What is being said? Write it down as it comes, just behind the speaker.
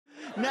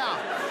Now,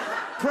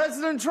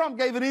 President Trump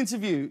gave an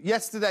interview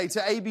yesterday to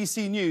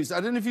ABC News. I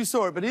don't know if you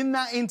saw it, but in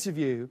that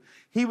interview,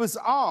 he was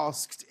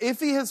asked if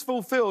he has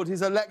fulfilled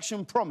his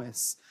election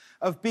promise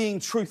of being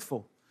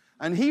truthful.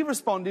 And he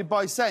responded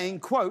by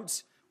saying,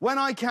 quote, "When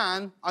I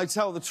can, I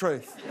tell the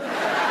truth."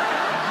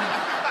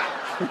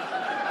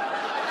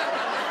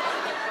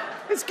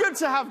 It's good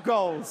to have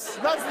goals.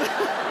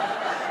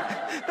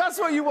 That's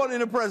what you want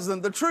in a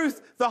president. The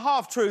truth, the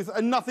half-truth,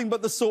 and nothing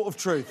but the sort of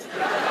truth.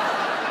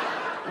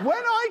 When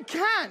I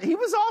can. He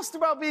was asked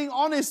about being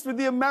honest with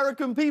the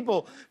American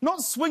people,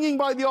 not swinging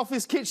by the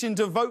office kitchen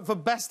to vote for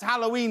best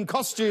Halloween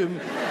costume.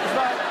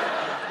 But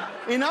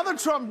in other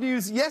Trump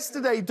news,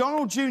 yesterday,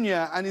 Donald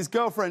Jr. and his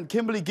girlfriend,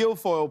 Kimberly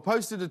Guilfoyle,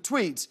 posted a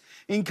tweet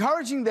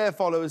encouraging their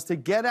followers to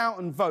get out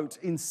and vote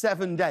in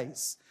 7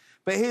 days.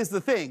 But here's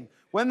the thing.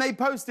 When they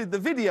posted the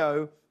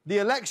video, the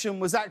election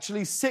was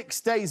actually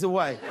 6 days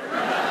away.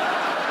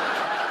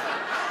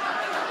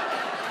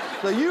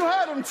 So you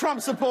heard them,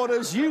 Trump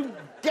supporters. You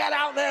get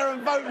out there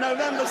and vote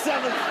November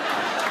 7th.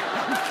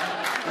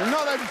 And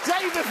not a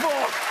day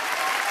before.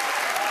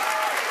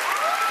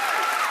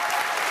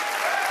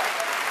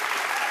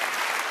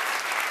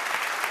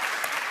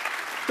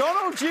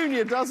 Donald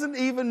Jr. doesn't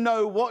even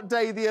know what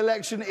day the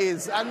election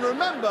is. And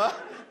remember,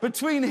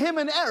 between him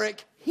and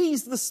Eric,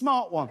 he's the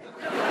smart one.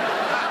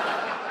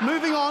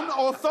 Moving on,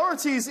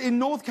 authorities in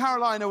North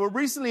Carolina were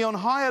recently on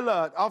high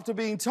alert after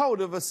being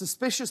told of a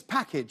suspicious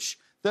package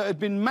that had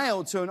been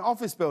mailed to an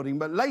office building.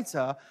 But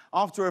later,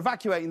 after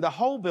evacuating the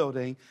whole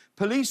building,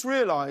 police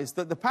realised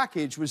that the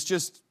package was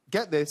just,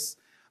 get this,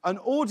 an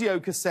audio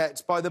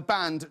cassette by the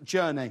band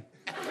Journey.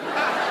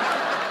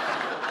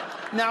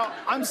 Now,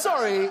 I'm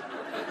sorry,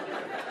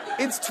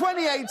 it's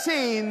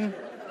 2018.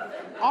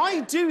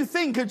 I do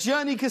think a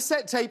Journey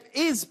cassette tape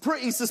is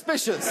pretty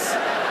suspicious.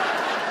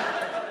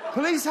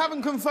 Police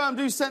haven't confirmed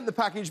who sent the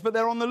package, but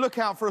they're on the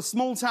lookout for a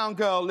small-town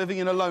girl living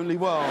in a lonely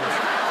world.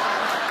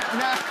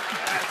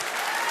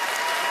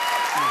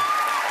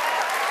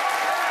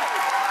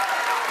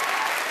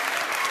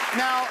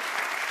 Now,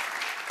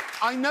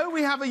 I know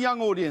we have a young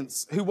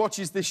audience who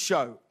watches this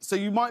show, so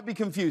you might be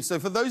confused. So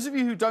for those of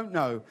you who don't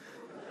know,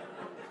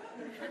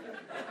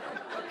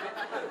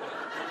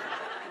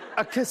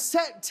 a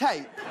cassette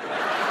tape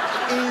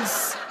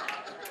is...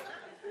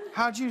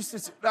 How do you...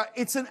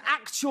 It's an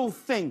actual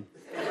thing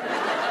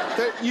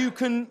that you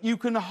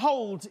can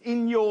hold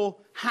in your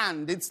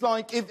hand. It's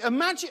like...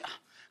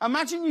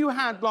 Imagine you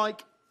had,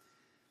 like,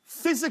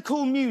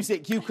 physical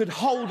music you could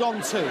hold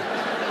on to.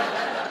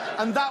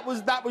 And that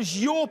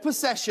was your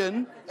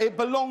possession. It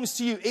belongs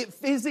to you. It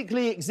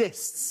physically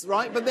exists,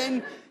 right? But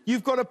then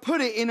you've got to put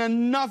it in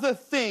another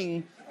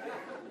thing.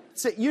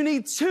 So you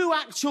need two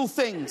actual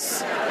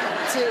things.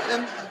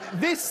 And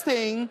this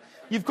thing,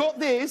 you've got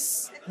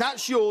this,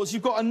 that's yours.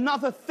 You've got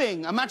another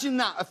thing. Imagine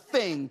that, a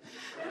thing.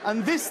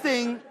 And this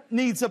thing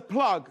needs a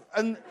plug.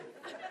 And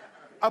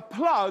a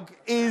plug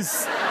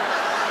is...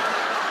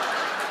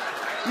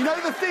 You know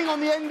the thing on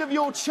the end of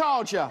your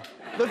charger?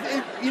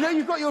 You know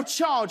you've got your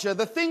charger,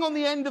 the thing on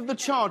the end of the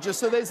charger,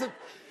 so there's a...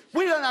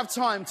 We don't have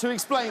time to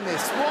explain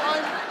this.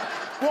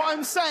 What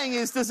I'm saying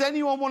is, does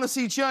anyone want to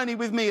see Journey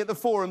with me at the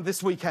Forum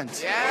this weekend?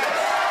 Yes!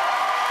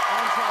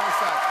 Come try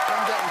this out.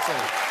 Come get me to.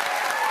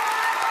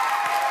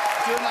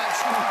 Do an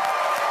action.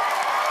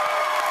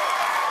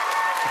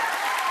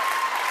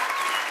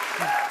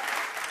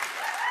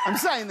 I'm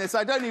saying this,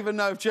 I don't even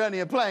know if Journey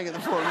are playing at the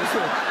Forum this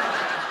week.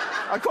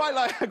 I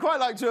quite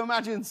like to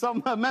imagine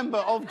some member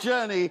of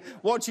Journey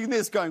watching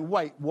this going,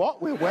 wait,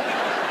 what? We're where?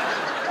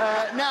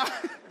 Now,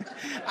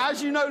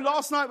 as you know,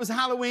 last night was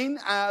Halloween.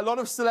 A lot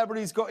of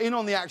celebrities got in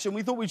on the action.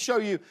 We thought we'd show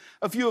you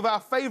a few of our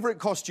favourite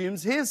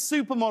costumes. Here's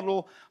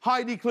supermodel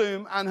Heidi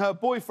Klum and her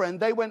boyfriend.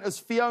 They went as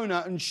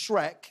Fiona and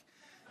Shrek.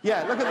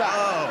 Yeah, look at that.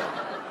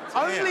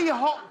 Oh, only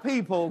hot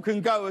people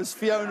can go as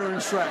Fiona and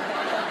Shrek.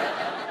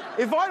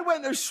 If I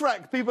went as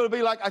Shrek, people would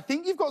be like, I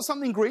think you've got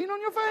something green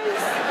on your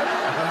face.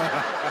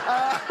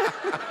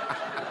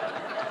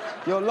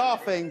 You're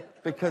laughing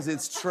because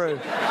it's true.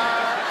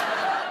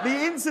 The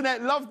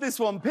internet loved this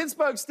one.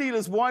 Pittsburgh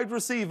Steelers wide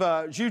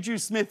receiver JuJu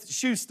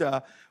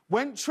Smith-Schuster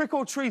went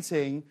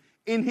trick-or-treating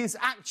in his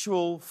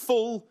actual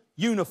full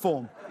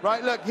uniform.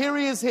 Right, look, here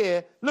he is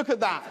here. Look at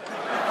that.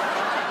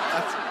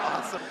 That's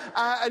awesome.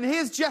 And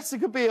here's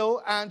Jessica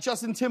Biel and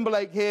Justin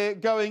Timberlake here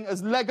going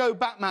as Lego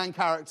Batman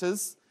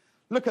characters.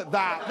 Look at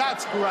that.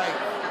 That's great.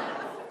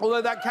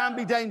 Although that can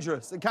be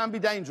dangerous. It can be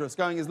dangerous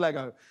going as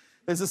Lego.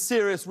 There's a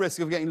serious risk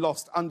of getting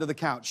lost under the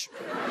couch.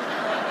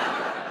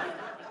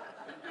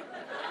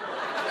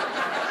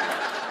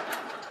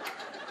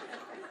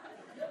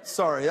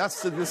 Sorry,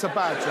 that's a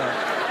bad joke.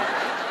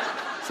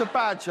 It's a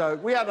bad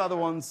joke. We had other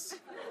ones.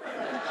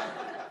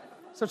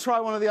 So try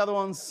one of the other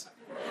ones.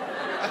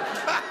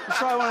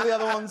 Try one of the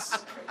other ones.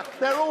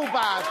 They're all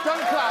bad.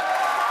 Don't clap.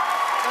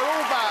 They're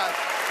all bad.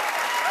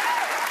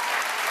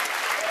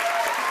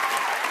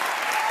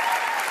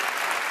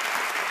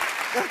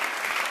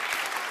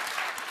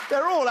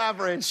 They're all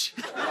average.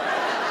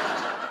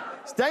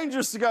 It's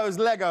dangerous to go as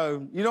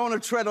Lego. You don't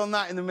want to tread on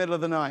that in the middle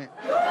of the night.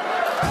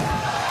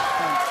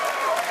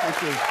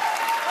 Thank you.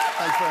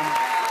 Thanks very much.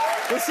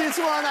 We'll see you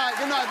tomorrow night.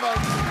 Good night,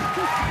 folks.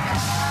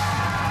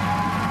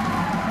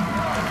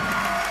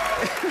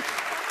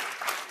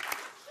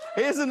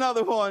 Here's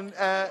another one.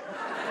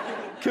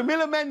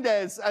 Camila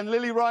Mendes and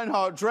Lily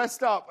Reinhart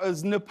dressed up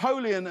as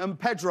Napoleon and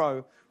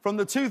Pedro from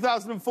the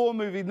 2004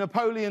 movie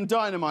Napoleon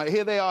Dynamite.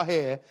 Here they are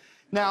here.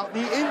 Now,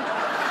 the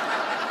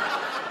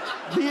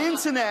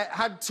internet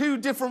had two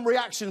different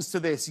reactions to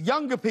this.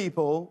 Younger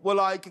people were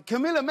like,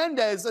 Camila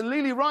Mendes and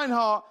Lily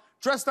Reinhart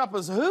dressed up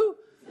as who?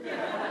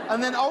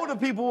 And then older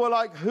people were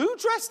like, who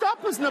dressed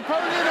up as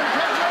Napoleon and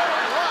Pedro?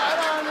 What? I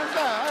don't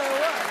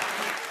understand.